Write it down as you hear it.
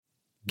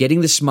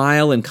Getting the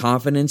smile and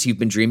confidence you've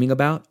been dreaming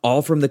about,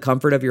 all from the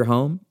comfort of your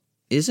home,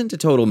 isn't a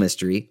total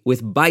mystery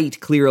with Bite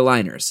clear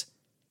aligners.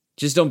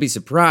 Just don't be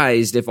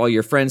surprised if all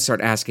your friends start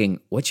asking,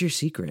 "What's your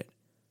secret?"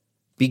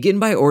 Begin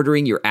by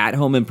ordering your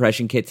at-home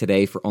impression kit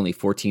today for only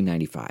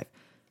 $14.95.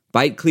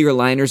 Bite clear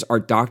aligners are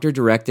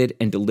doctor-directed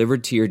and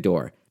delivered to your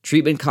door.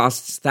 Treatment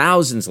costs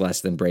thousands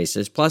less than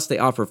braces, plus they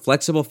offer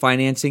flexible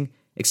financing,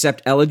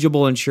 accept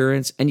eligible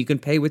insurance, and you can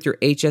pay with your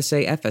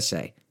HSA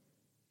FSA.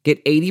 Get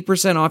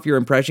 80% off your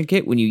impression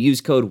kit when you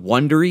use code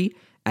WONDERY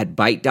at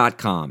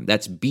Byte.com.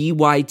 That's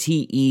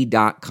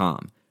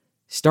BYTE.com.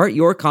 Start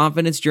your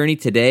confidence journey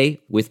today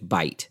with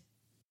Byte.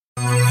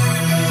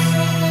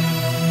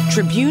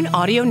 Tribune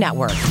Audio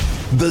Network.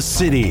 The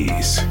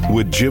Cities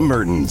with Jim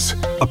Mertens,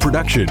 a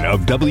production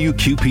of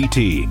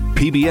WQPT,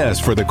 PBS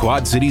for the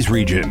Quad Cities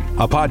region,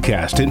 a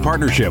podcast in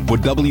partnership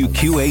with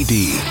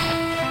WQAD.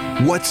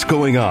 What's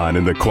going on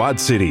in the Quad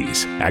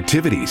Cities?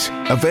 Activities,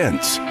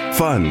 events,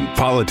 fun,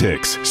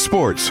 politics,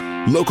 sports,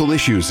 local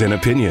issues, and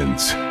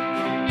opinions.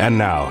 And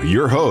now,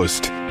 your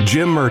host,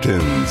 Jim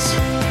Mertens.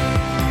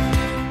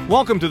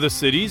 Welcome to the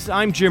Cities.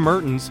 I'm Jim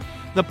Mertens.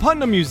 The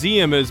Putnam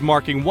Museum is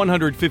marking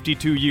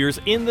 152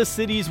 years in the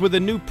cities with a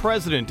new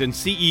president and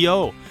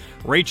CEO.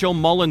 Rachel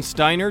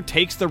Mullen-Steiner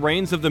takes the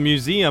reins of the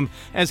museum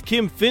as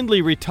Kim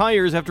Findley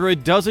retires after a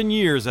dozen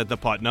years at the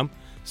Putnam.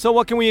 So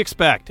what can we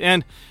expect?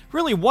 And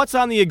really, what's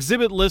on the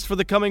exhibit list for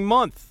the coming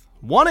month?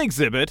 One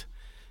exhibit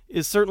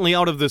is certainly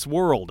out of this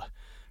world.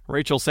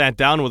 Rachel sat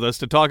down with us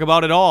to talk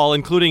about it all,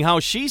 including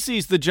how she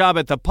sees the job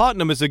at the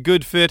Putnam as a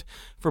good fit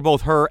for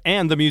both her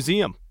and the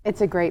museum.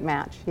 It's a great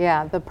match.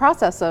 Yeah, the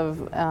process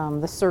of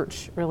the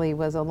search really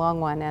was a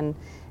long one and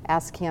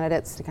asked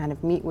candidates to kind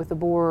of meet with the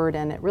board,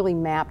 and it really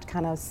mapped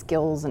kind of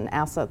skills and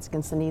assets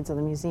against the needs of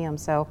the museum.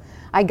 So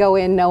I go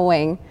in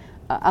knowing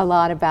a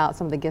lot about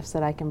some of the gifts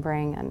that I can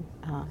bring, and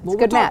it's a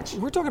good match.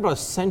 We're talking about a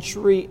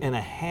century and a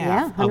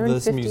half of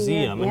this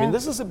museum. Years, I mean,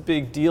 this is a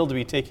big deal to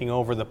be taking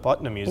over the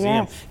Putnam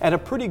Museum at a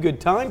pretty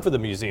good time for the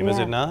museum, is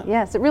it not?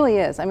 Yes, it really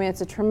is. I mean, it's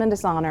a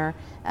tremendous honor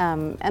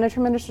and a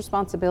tremendous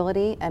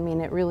responsibility. I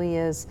mean, it really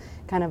is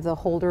kind of the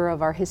holder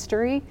of our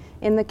history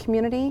in the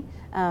community,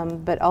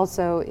 but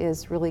also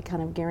is really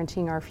kind of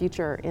guaranteeing our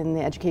future in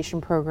the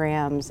education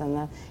programs and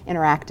the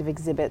interactive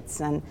exhibits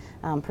and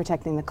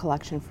protecting the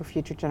collection for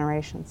future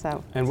generations.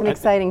 So it's an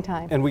exciting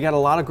time. And we got a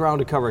lot of ground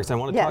to cover because I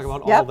want to talk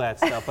about all that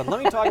stuff. But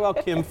let me talk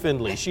about Kim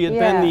Findley. She had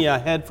been the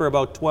head for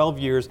about 12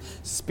 years,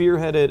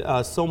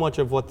 spearheaded so much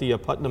of what the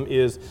Putnam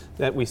is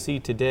that we see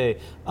today.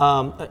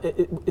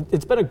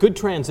 It's been a good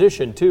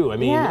transition, too. I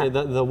mean,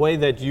 the way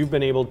that you've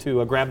been able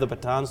to grab the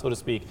baton, so to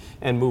speak,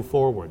 and move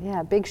forward.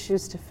 Yeah, big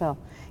shoes to fill.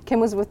 Kim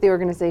was with the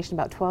organization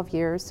about 12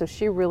 years, so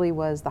she really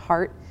was the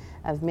heart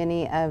of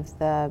many of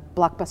the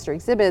blockbuster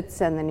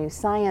exhibits and the new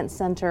science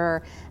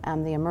center,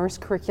 the Immerse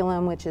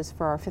curriculum, which is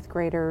for our fifth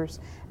graders.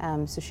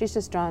 So she's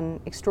just done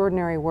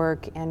extraordinary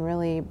work and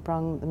really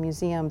brought the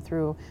museum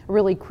through a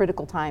really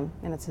critical time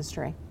in its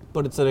history.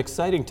 But it's an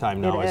exciting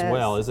time now as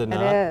well, is it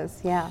not? It is,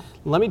 yeah.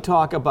 Let me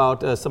talk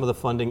about some of the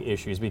funding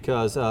issues,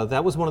 because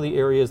that was one of the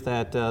areas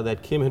that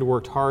Kim had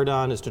worked hard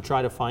on, is to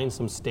try to find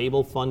some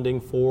stable funding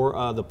for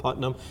the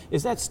Putnam.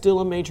 Is that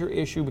still a major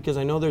issue? Because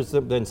I know there's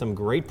been some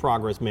great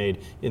progress made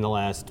in the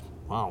last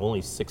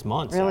only 6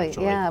 months, really,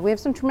 actually. Yeah. We have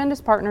some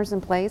tremendous partners in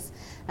place.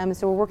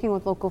 So we're working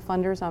with local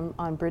funders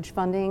on bridge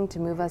funding to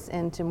move us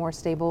into more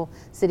stable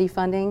city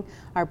funding.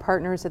 Our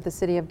partners at the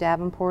City of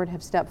Davenport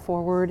have stepped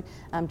forward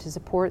to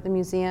support the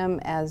museum,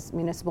 as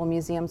municipal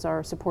museums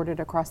are supported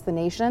across the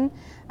nation.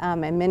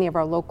 And many of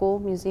our local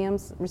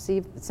museums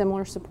receive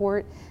similar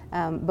support.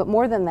 But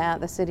more than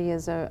that, the city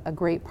is a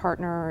great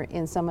partner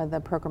in some of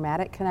the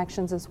programmatic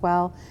connections as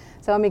well.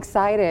 So I'm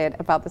excited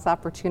about this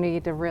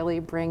opportunity to really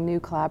bring new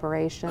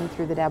collaboration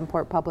through the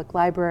Davenport Public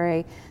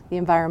Library, the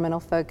environmental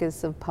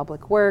focus of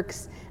Public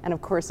Works, and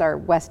of course our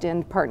West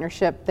End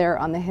partnership there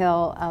on the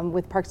Hill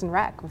with Parks and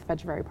Rec, with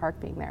Fedgebury Park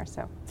being there.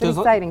 So it's an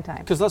exciting time.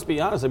 Because let's be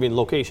honest, I mean,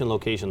 location.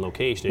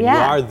 You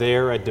are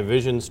there at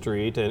Division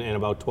Street and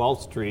about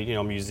 12th Street,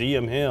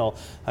 Museum Hill.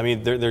 I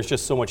mean, there's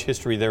just so much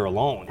history there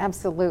alone.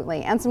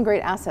 Absolutely, and some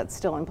great assets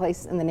still in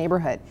place in the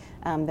neighborhood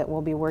that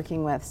we'll be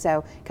working with.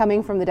 So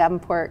coming from the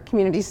Davenport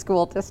Community School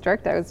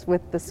District, I was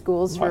with the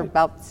schools for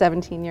about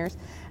 18 years.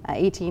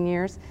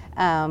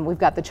 We've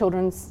got the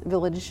Children's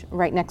Village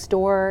right next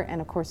door,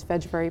 and of course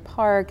Fedgebury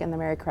Park and the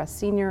Mary Crest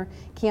Senior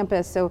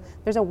Campus. So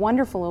there's a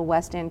wonderful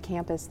West End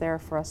campus there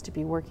for us to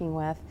be working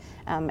with.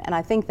 And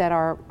I think that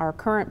our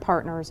current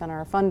partners and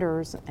our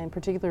funders, and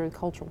particularly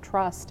Cultural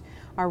Trust,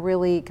 are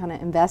really kind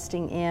of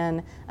investing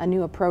in a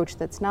new approach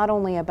that's not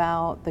only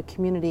about the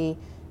community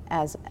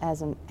as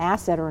an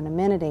asset or an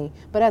amenity,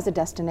 but as a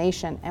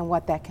destination and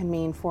what that can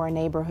mean for a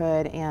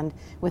neighborhood and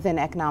within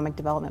economic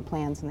development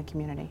plans in the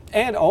community.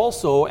 And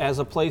also as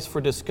a place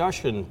for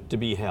discussion to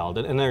be held.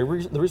 And the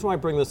reason why I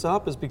bring this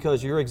up is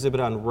because your exhibit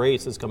on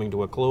race is coming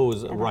to a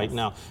close right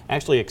now,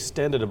 actually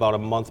extended about a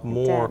month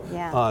more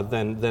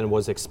than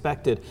was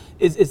expected.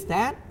 Is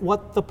that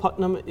what the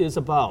Putnam is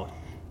about?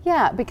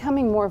 Yeah,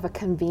 becoming more of a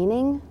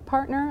convening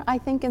partner, I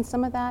think, in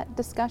some of that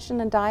discussion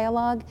and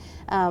dialogue.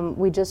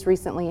 We just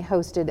recently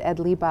hosted Ed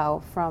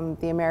Liebau from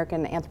the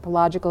American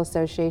Anthropological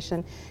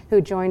Association,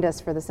 who joined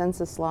us for the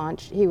census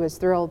launch. He was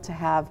thrilled to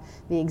have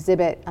the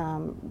exhibit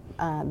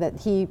that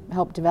he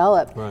helped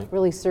develop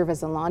really serve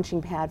as a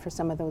launching pad for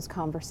some of those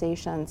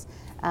conversations.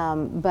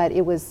 But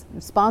it was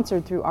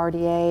sponsored through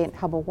RDA and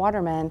Hubble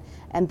Waterman,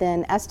 and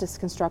then Estes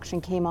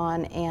Construction came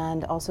on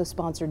and also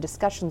sponsored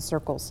discussion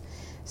circles.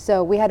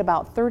 So we had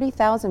about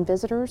 30,000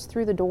 visitors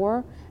through the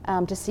door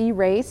to see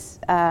RACE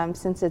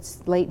since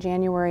its late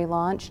January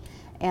launch.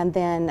 And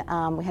then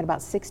we had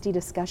about 60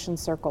 discussion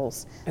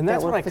circles. And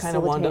that's what I kind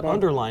of wanted to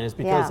underline, is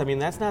because, I mean,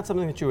 that's not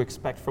something that you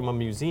expect from a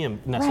museum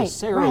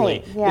necessarily.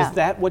 Right, yeah. Is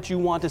that what you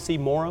want to see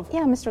more of?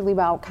 Yeah, Mr.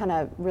 Liebau kind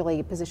of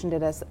really positioned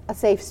it as a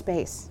safe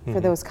space for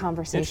those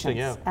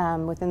conversations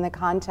within the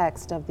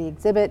context of the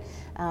exhibit,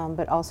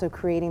 but also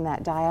creating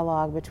that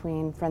dialogue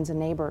between friends and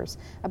neighbors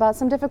about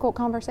some difficult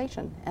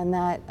conversation. And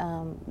that,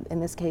 in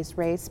this case,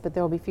 race, but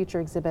there will be future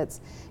exhibits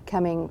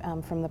coming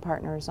from the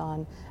partners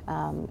on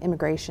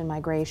immigration,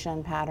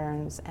 migration,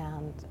 patterns,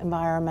 and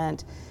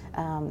environment.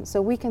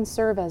 So we can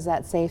serve as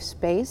that safe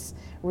space,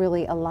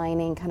 really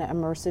aligning kind of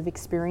immersive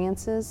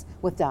experiences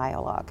with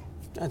dialogue.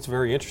 That's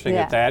very interesting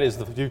that is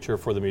the future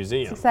for the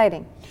museum. It's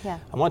exciting, yeah.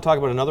 I want to talk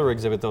about another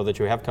exhibit, though, that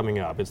you have coming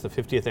up. It's the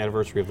 50th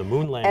anniversary of the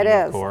moon landing, it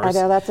is. of course. I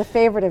know, that's a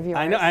favorite of yours.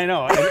 I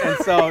know. And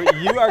so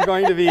you are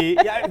going to be,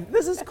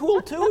 this is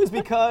cool, too, is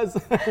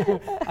because,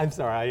 I'm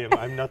sorry,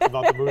 I'm nuts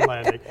about the moon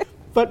landing.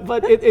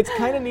 But it's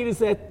kind of neat is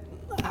that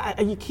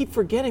you keep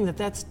forgetting that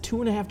that's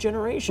 2.5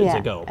 generations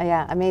ago.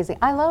 Yeah, amazing.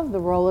 I love the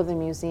role of the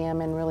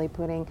museum in really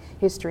putting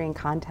history in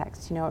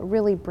context. You know, it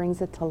really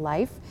brings it to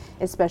life,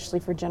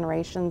 especially for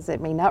generations that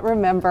may not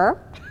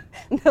remember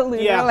the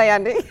lunar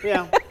landing.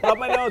 Yeah, rub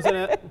my nose in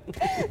it.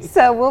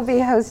 So we'll be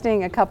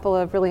hosting a couple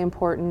of really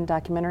important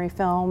documentary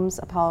films.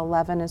 Apollo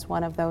 11 is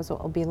one of those that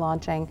we'll be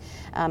launching.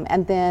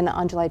 And then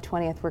on July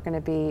 20th, we're going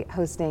to be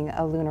hosting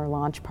a lunar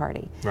launch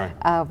party,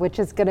 which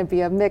is going to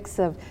be a mix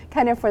of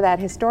kind of for that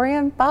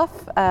historian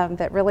buff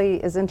that really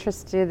is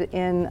interested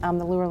in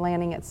the lunar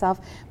landing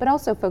itself, but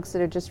also folks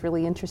that are just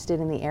really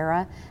interested in the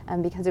era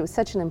because it was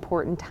such an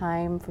important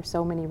time for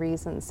so many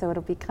reasons. So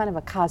it'll be kind of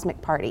a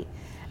cosmic party.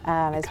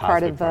 As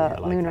part of the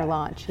lunar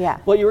launch,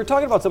 Well, you were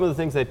talking about some of the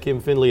things that Kim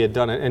Finley had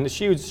done, and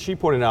she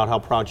pointed out how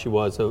proud she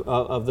was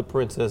of the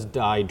Princess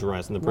Di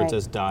dress and the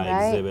Princess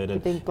Di exhibit,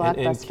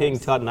 and King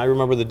Tut. And I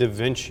remember the Da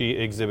Vinci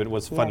exhibit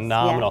was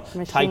phenomenal.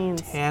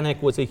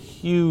 Titanic was a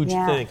huge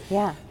thing.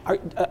 Yeah.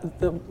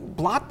 The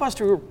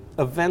blockbuster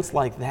events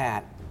like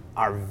that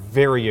are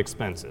very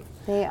expensive.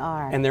 They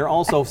are. And they're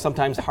also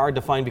sometimes hard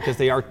to find because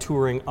they are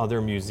touring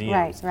other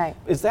museums. Right.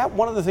 Is that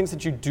one of the things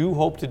that you do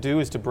hope to do,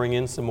 is to bring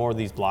in some more of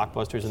these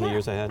blockbusters in the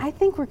years ahead? I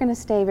think we're going to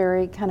stay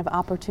very kind of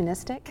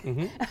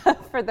opportunistic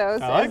for those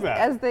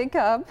as they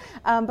come.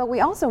 But we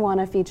also want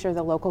to feature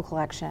the local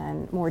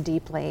collection more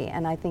deeply.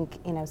 And I think,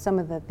 you know, some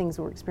of the things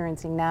we're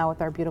experiencing now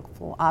with our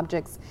Beautiful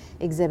Objects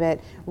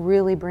exhibit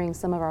really bring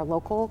some of our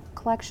local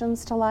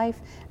collections to life.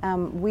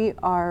 We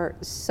are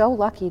so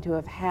lucky to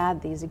have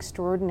had these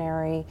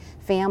extraordinary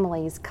families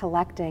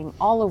collecting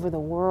all over the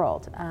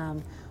world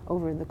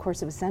over the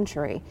course of a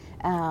century.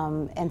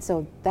 And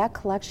so that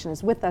collection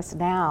is with us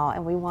now,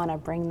 and we want to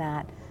bring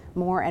that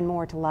more and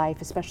more to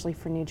life, especially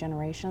for new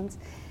generations.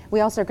 We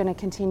also are going to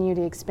continue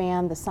to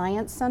expand the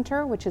Science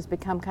Center, which has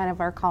become kind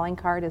of our calling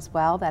card as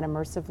well, that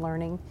immersive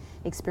learning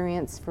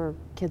experience for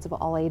kids of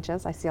all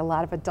ages. I see a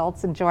lot of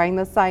adults enjoying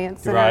the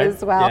Science Center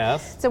as well.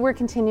 Yes. So we're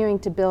continuing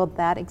to build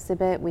that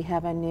exhibit. We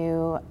have a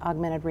new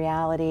augmented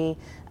reality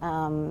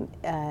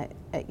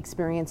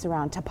experience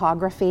around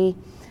topography.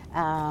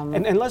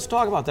 And let's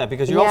talk about that,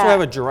 because you also have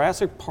a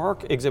Jurassic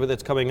Park exhibit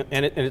that's coming,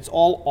 and it's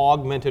all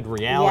augmented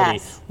reality,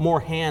 more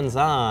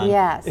hands-on.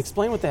 Yes.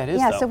 Explain what that is,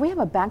 though. So we have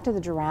a Back to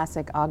the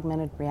Jurassic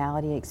augmented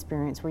reality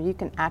experience where you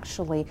can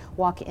actually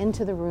walk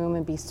into the room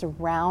and be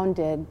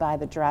surrounded by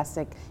the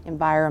Jurassic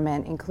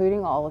environment,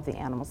 including all of the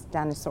animals,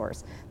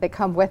 dinosaurs, that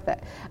come with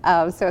it.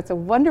 So it's a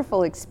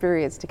wonderful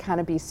experience to kind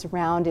of be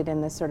surrounded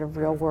in this sort of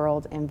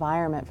real-world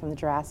environment from the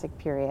Jurassic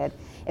period.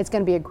 It's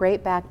going to be a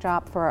great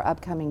backdrop for our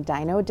upcoming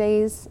Dino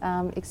Days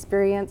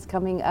experience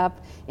coming up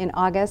in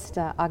August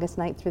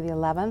 9th through the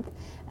 11th,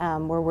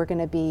 where we're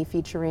going to be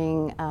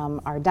featuring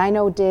our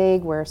Dino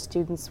Dig, where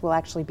students will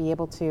actually be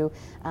able to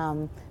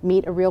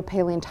meet a real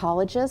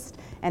paleontologist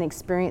and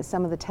experience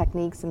some of the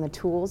techniques and the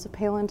tools of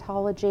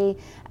paleontology.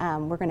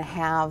 We're going to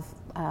have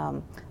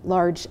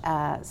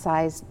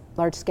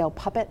large-scale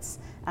puppets,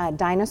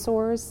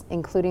 dinosaurs,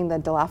 including the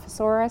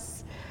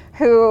Dilophosaurus,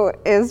 who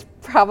is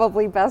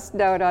probably best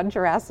known on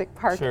Jurassic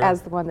Park Sure.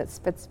 as the one that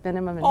spits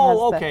venom and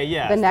Oh, has okay,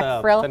 yes. the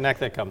neck frill. The neck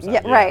that comes out.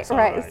 Yeah, Yes,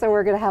 right. all So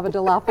we're going to have a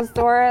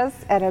Dilophosaurus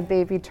and a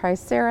baby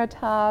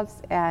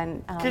Triceratops,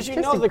 and Because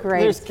just a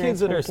great there's experience kids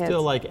that for are kids.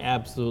 still like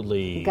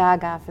absolutely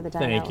Gaga for the dinos.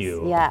 Thank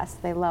you. Yes,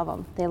 they love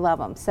them. They love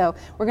them. So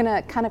we're going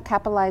to kind of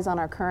capitalize on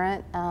our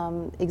current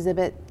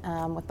exhibit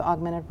with the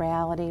augmented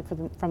reality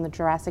from the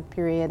Jurassic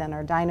period and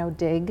our Dino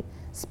Dig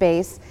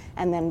space,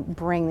 and then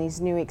bring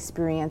these new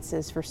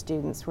experiences for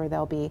students where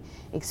they'll be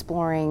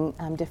exploring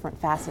different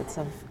facets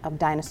of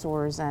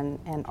dinosaurs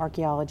and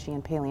archaeology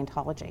and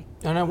paleontology.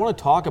 And I want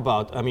to talk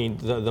about,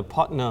 the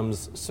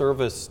Putnam's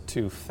service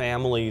to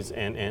families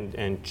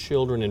and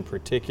children in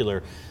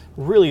particular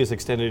really is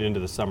extended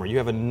into the summer. You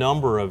have a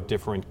number of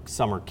different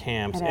summer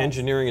camps.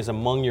 Engineering is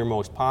among your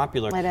most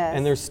popular. It is.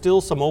 And there's still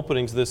some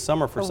openings this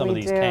summer for some of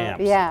these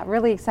camps. Yeah,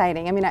 really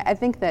exciting. I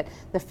think that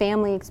the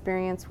family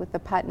experience with the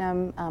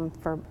Putnam,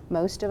 for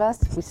most of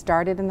us, we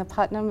started in the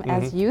Putnam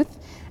as youth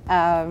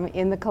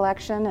in the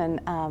collection,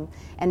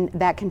 and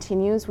that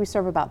continues. We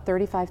serve about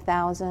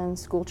 35,000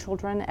 school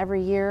children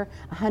every year,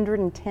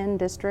 110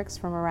 districts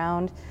from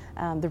around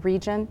the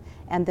region,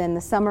 and then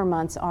the summer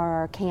months are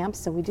our camps.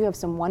 So we do have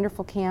some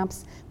wonderful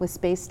camps with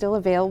space still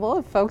available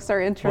if folks are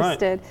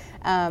interested.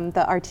 Right.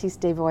 The Artiste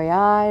de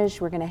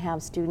Voyage, we're going to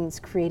have students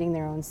creating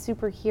their own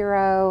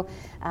superhero,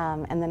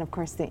 and then of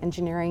course the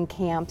engineering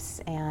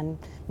camps and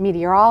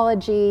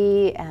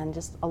meteorology, and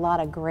just a lot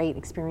of great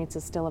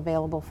experiences still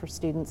available for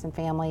students and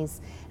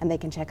families, and they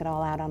can check it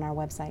all out on our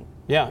website.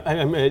 Yeah,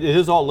 it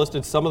is all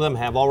listed. Some of them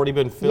have already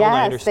been filled. Yes,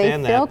 I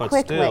understand they fill that, but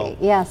quickly. still.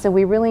 Yeah, so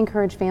we really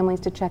encourage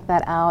families to check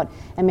that out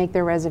and make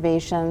their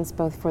reservations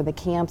both for the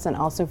camps and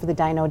also for the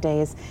Dino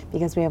Days,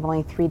 because we have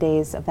only 3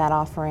 days of that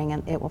offering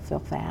and it will fill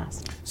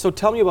fast. So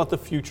tell me about the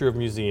future of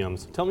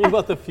museums. Tell me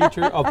about the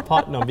future of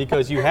Putnam,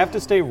 because you have to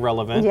stay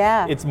relevant.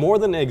 Yeah. It's more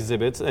than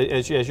exhibits.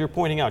 As you're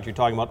pointing out, you're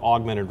talking about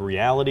augmented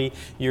reality.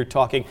 You're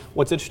talking,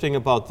 what's interesting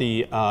about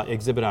the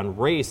exhibit on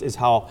race is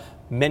how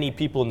many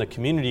people in the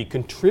community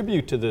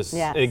contribute to this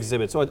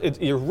exhibit. So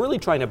you're really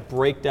trying to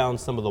break down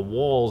some of the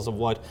walls of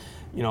what,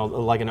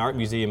 like an art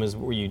museum is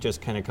where you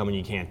just kind of come and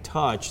you can't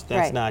touch.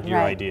 That's not your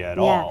idea at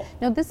all.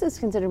 No, this is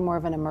considered more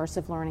of an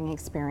immersive learning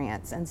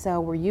experience. And so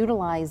we're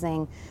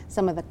utilizing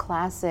some of the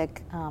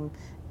classic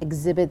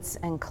exhibits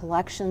and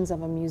collections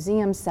of a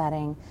museum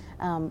setting,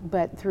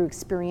 but through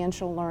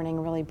experiential learning,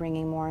 really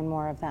bringing more and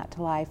more of that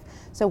to life.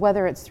 So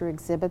whether it's through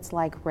exhibits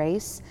like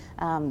Race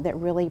that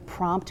really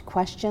prompt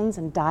questions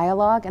and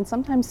dialogue and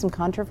sometimes some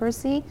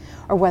controversy,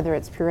 or whether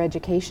it's pure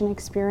education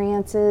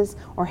experiences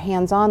or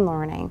hands-on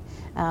learning,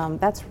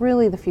 that's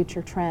really the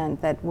future trend,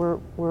 that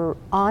we're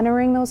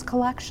honoring those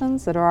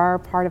collections that are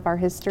part of our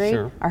history,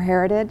 our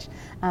heritage,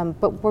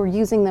 but we're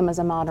using them as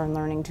a modern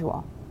learning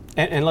tool.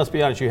 And let's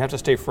be honest, you have to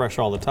stay fresh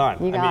all the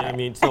time. You got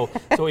it. So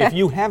if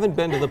you haven't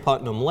been to the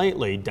Putnam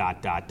lately, you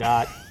got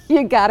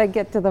to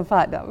get to the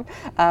Putnam.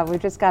 We've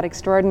just got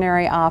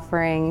extraordinary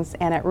offerings,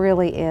 and it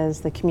really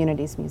is the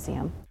community's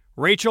museum.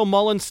 Rachel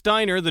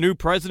Mullen-Steiner, the new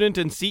president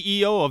and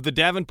CEO of the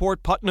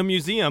Davenport Putnam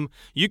Museum.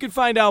 You can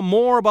find out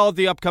more about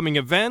the upcoming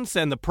events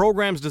and the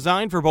programs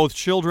designed for both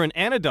children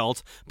and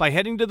adults by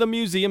heading to the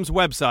museum's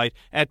website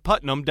at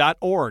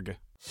putnam.org.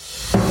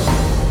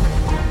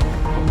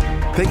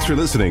 Thanks for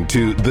listening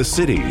to The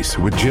Cities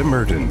with Jim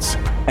Mertens.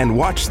 And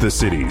watch The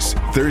Cities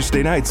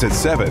Thursday nights at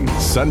 7,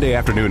 Sunday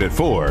afternoon at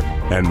 4,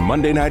 and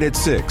Monday night at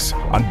 6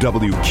 on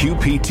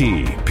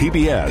WQPT,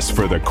 PBS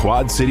for the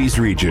Quad Cities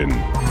region.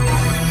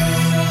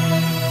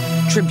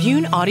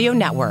 Tribune Audio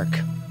Network.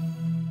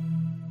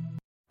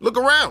 Look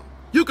around.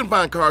 You can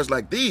find cars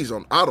like these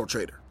on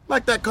AutoTrader,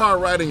 like that car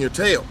right in your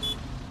tail.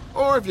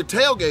 Or if you're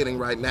tailgating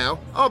right now,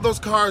 all those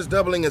cars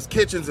doubling as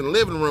kitchens and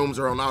living rooms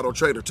are on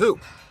AutoTrader too.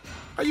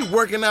 Are you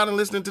working out and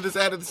listening to this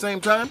ad at the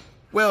same time?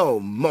 Well,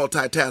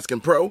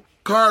 multitasking pro,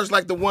 cars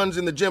like the ones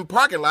in the gym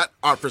parking lot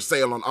are for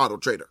sale on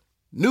AutoTrader.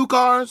 New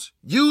cars,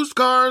 used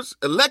cars,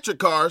 electric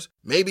cars,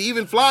 maybe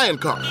even flying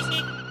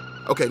cars.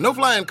 Okay, no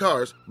flying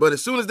cars, but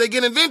as soon as they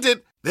get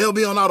invented, they'll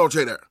be on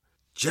AutoTrader.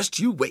 Just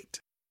you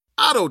wait.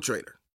 AutoTrader.